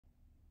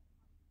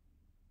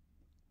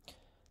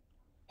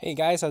Hey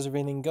guys, how's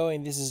everything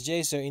going? This is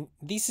JSer.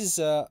 This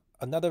is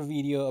another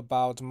video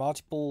about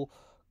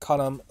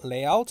multi-column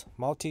layout.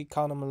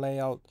 Multi-column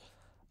layout.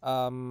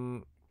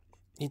 Um,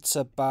 it's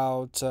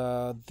about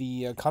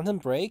the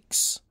content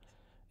breaks.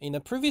 In the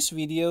previous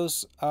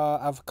videos,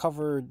 I've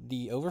covered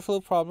the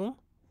overflow problem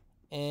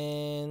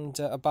and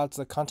about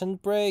the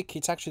content break.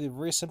 It's actually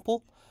very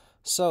simple.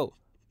 So,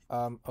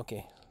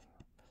 okay,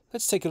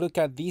 let's take a look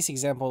at this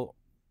example.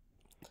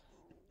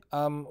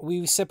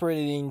 We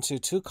separated it into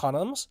two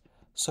columns.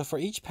 So for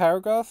each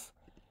paragraph,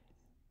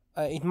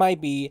 it might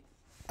be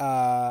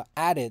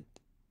added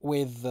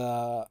with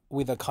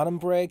a column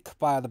break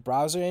by the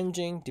browser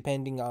engine,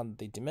 depending on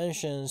the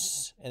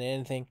dimensions and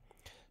anything.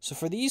 So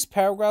for this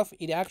paragraph,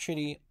 it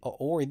actually,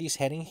 or this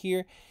heading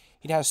here,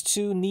 it has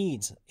two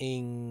needs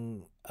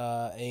in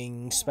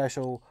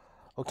special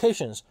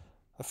occasions.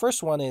 The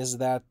first one is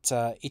that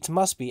it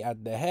must be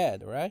at the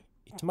head, right?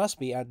 It must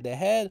be at the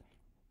head,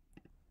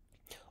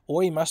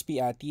 or it must be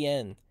at the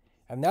end.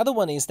 Another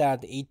one is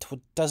that it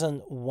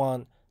doesn't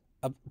want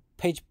a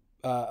page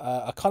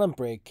a column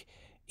break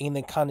in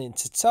the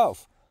content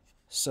itself.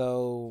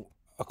 So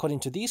according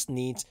to these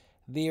needs,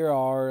 there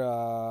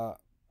are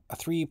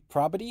three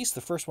properties. The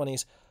first one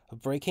is a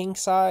breaking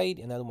side.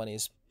 Another one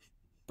is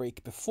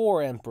break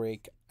before and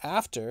break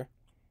after.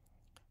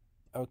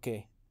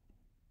 Okay.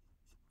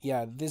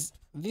 Yeah,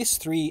 these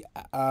three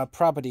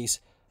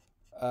properties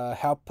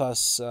help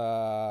us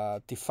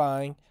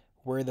define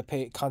where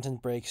the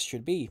content breaks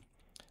should be.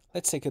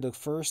 Let's take a look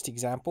first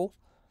example.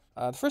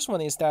 The first one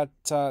is that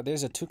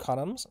there's two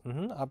columns,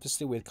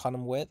 obviously with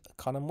column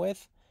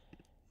width,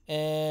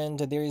 and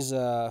there is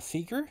a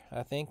figure,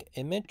 I think,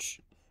 image,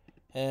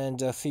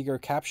 and a figure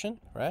caption,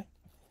 right?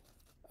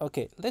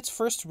 Okay, let's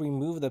first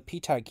remove the p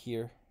tag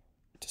here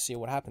to see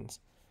what happens.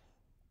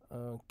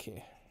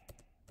 Okay.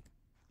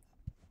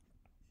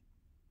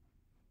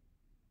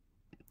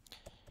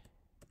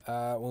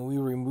 When we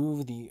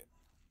remove the,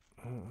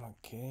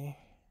 okay,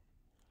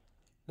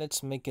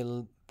 let's make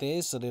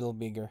this a little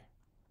bigger.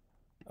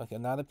 Okay,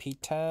 another p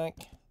tag.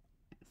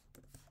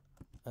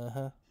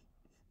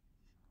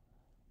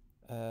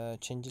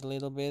 Change it a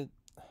little bit.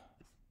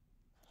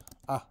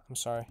 I'm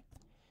sorry.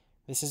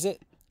 This is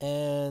it.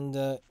 And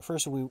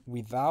first,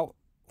 without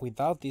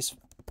this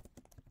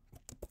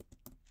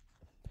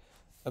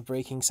a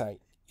breaking side,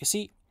 you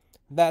see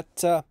that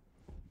the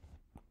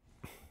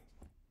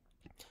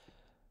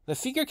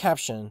figure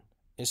caption.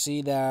 You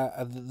see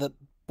that the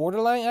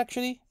borderline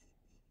actually.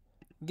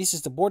 This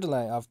is the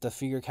borderline of the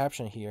figure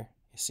caption here.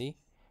 You see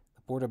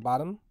the border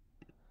bottom.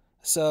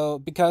 So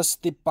because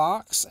the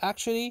box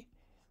actually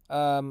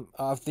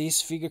of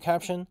this figure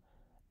caption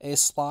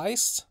is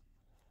sliced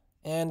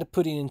and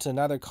put it into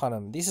another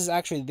column. This is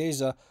actually,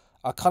 there's a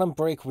column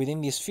break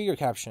within this figure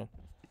caption.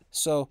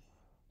 So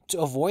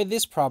to avoid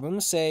this problem,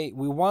 say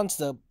we want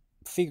the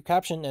figure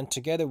caption and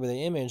together with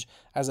the image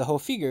as a whole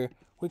figure,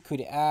 we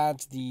could add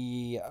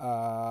the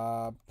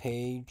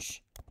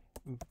page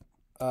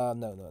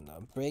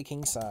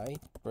breaking side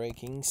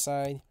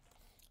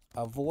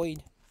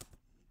avoid.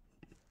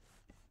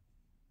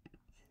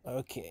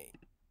 Okay.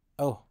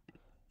 Oh,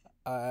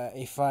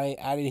 if I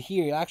add it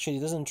here, it actually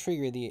doesn't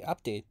trigger the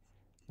update.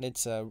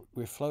 Let's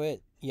reflow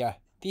it. Yeah,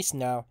 this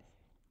now,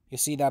 you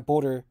see that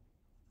border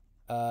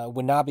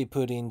would not be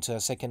put into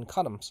second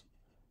columns.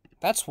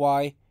 That's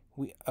why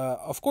we,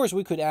 of course,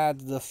 we could add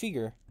the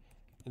figure,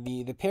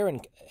 the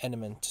parent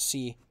element to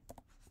see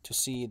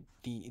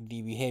the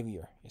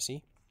behavior. You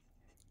see.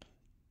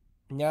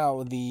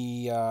 Now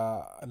the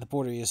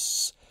border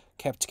is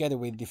kept together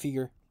with the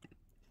figure.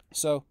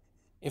 So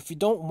if you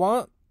don't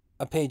want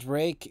a page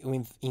break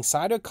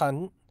inside a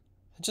content,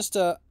 just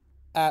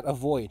add a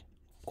void.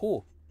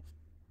 Cool.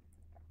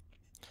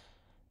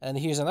 And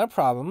here's another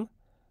problem.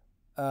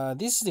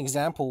 This is an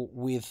example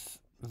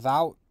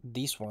without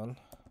this one.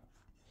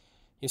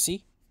 You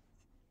see,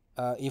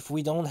 if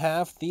we don't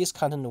have this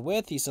content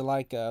width, it's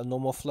like a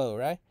normal flow,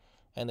 right?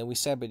 And then we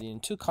separate it in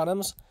two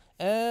columns,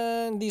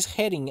 and this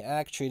heading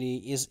actually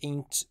is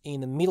in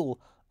the middle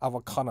of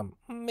a column.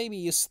 Maybe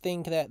you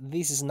think that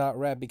this is not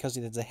right because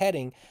it is a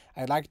heading.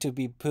 I'd like to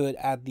be put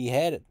at the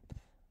head.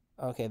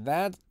 Okay,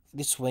 that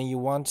is when you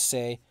want to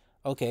say,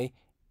 okay,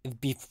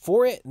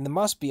 before it there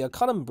must be a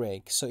column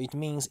break, so it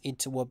means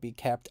it will be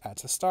kept at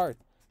the start.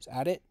 So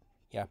add it,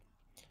 yeah.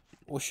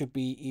 It should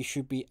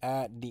be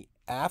at the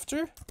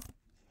after.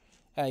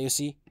 You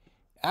see,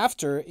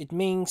 after, it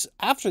means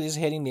after this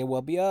heading there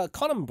will be a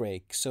column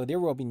break, so there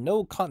will be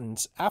no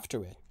contents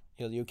after it.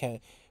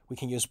 We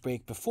can use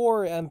break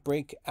before and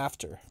break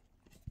after.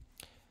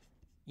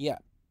 Yeah,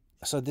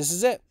 so this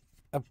is it.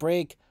 A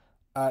break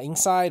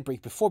inside,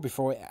 break before,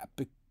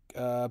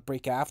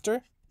 break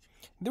after.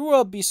 There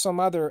will be some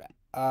other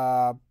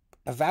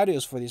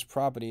values for these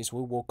properties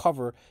we will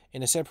cover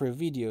in a separate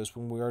videos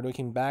when we are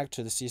looking back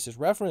to the CSS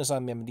reference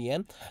on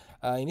MDN.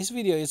 In this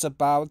video, it's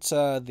about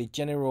the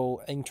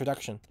general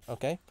introduction.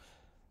 Okay,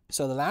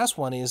 so the last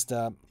one is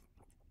the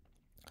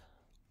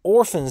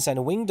orphans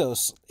and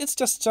windows. It's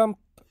just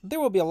there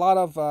will be a lot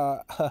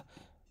of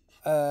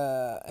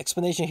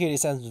explanation here, it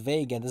sounds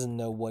vague and doesn't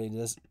know what it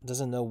does.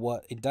 Doesn't know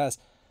what it does.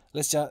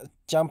 Let's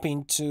jump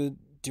into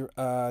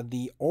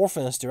the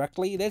orphans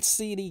directly. Let's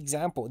see the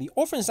example. The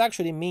orphans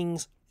actually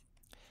means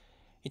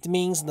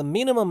the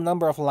minimum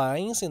number of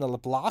lines in a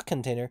block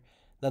container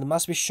that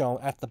must be shown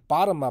at the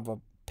bottom of a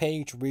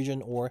page,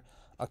 region, or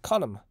a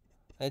column.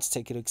 Let's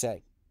take a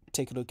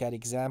look at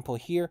example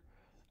here.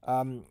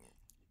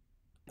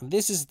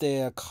 This is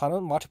the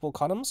column, multiple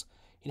columns.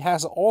 It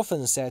has an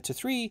orphan set to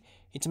 3.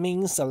 It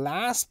means the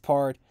last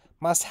part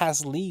must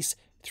have at least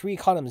 3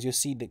 columns. You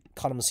see the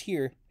columns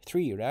here,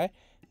 3, right?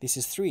 This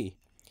is 3.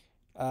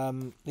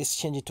 Let's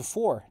change it to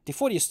 4.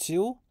 Default is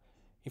 2.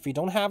 If we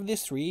don't have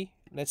this 3,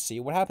 let's see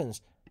what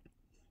happens.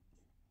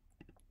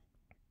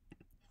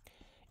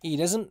 It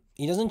doesn't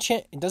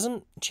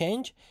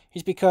change.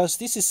 It's because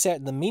this is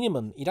set the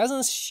minimum. It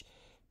doesn't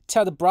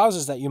tell the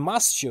browsers that you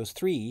must choose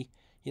 3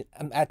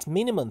 at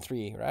minimum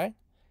 3, right?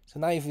 So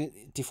now if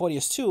default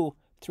is 2,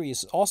 3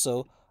 is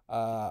also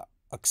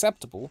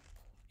acceptable.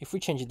 If we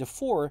change it to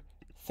 4,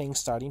 things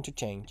starting to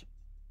change.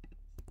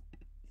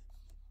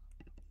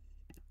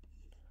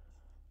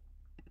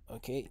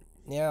 Okay,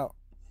 now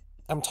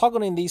I'm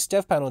toggling the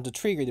step panel to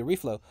trigger the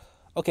reflow.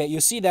 Okay,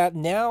 you see that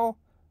now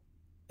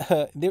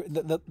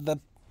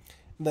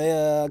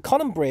the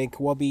column break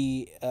will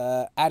be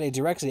added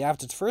directly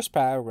after the first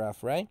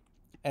paragraph, right?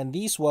 And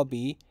these will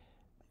be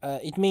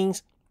it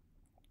means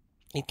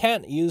it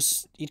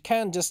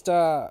can't just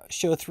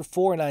show through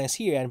 4 lines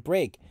here and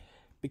break,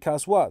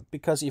 because what?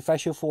 Because if I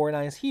show 4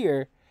 lines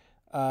here,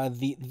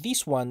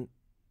 this one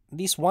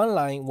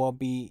line will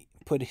be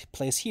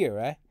placed here,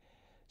 right?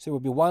 So it will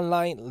be 1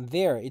 line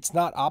there. It's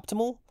not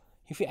optimal.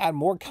 If you add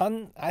more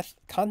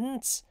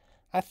contents,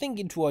 I think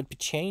it will be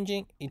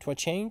changing. It will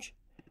change.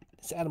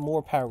 Let's add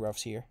more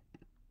paragraphs here.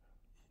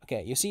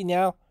 Okay, you see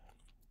now,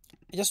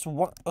 just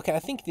one. Okay, I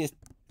think this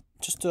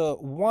just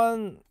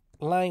 1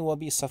 line will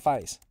be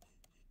suffice.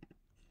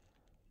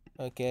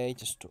 Okay,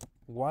 just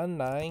 1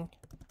 line.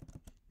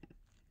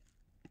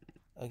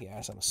 Okay,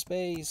 add some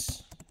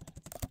space.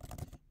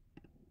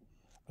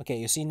 Okay,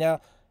 you see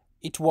now,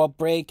 it will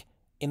break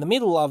in the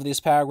middle of this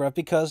paragraph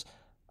because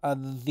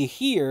the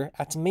here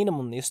at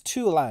minimum is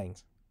 2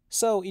 lines,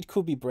 so it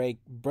could be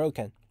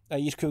broken.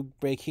 It could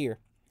break here.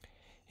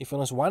 If it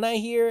was 1 line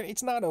here,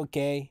 it's not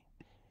okay.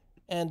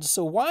 And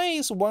so why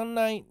is 1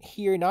 line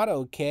here not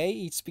okay?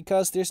 It's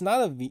because there's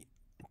not a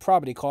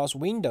property called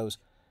Windows.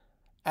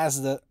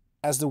 As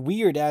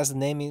weird as the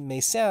name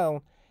may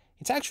sound,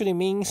 it actually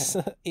means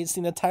it's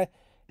in a type.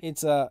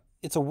 It's a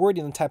word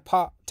in the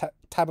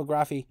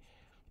typography.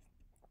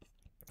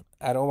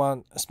 I don't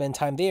want to spend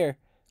time there.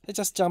 Let's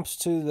just jump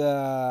to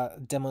the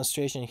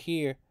demonstration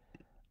here.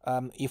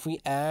 If we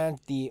add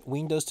the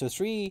Windows to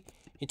 3,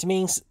 it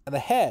means the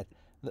head,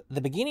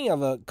 the beginning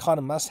of a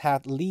column must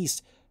have at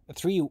least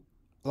 3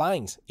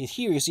 lines.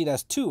 Here you see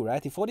that's 2,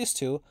 right? Default is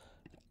 2.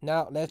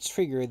 Now let's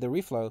trigger the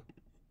reflow.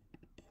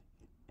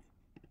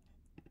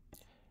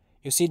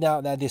 You see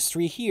now that there's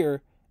 3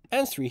 here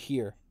and 3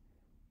 here,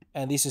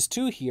 and this is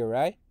 2 here,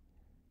 right?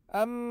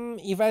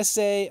 If I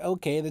say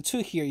okay, the 2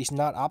 here is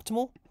not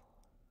optimal.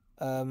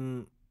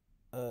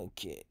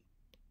 Okay.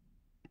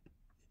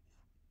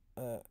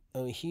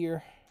 Over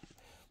here,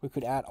 we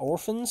could add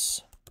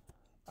orphans.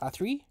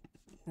 3.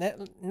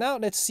 Now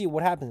let's see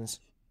what happens.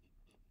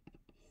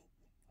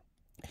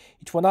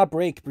 It will not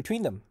break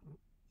between them.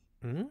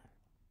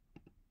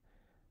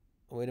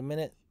 Wait a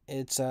minute.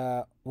 It's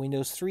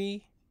Windows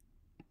 3.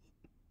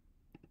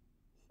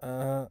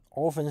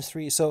 Orphans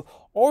 3. So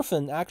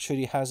orphan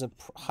actually has a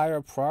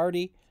higher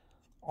priority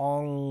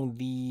on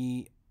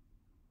the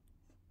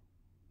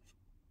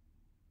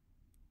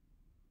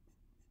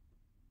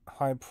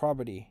high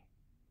property.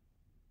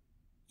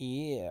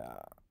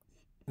 Yeah.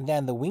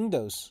 Than the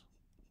Windows.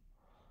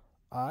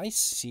 I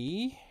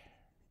see.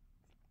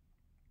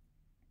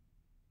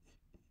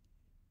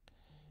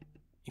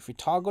 If we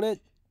toggle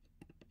it,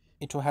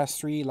 it will have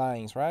 3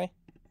 lines, right?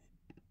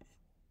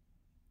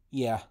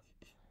 Yeah.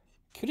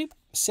 Could it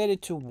set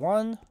it to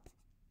 1?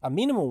 A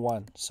minimum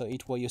 1. So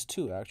it will use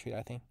 2 actually,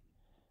 I think.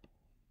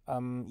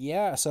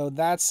 Yeah, so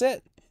that's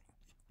it.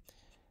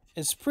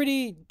 It's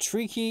pretty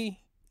tricky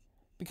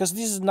because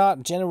this is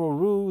not general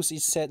rules.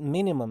 It said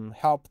minimum.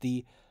 Help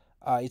the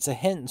it's a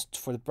hint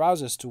for the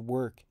browsers to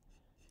work.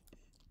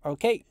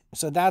 Okay,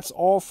 so that's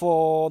all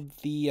for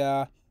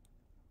the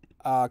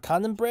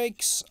content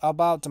breaks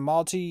about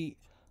the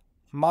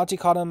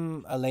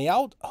multi-column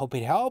layout. Hope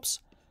it helps.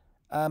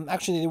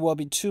 Actually, there will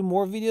be 2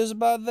 more videos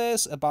about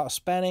this, about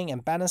spanning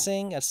and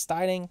balancing and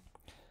styling.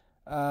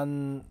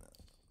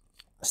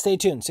 Stay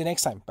tuned. See you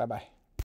next time. Bye bye.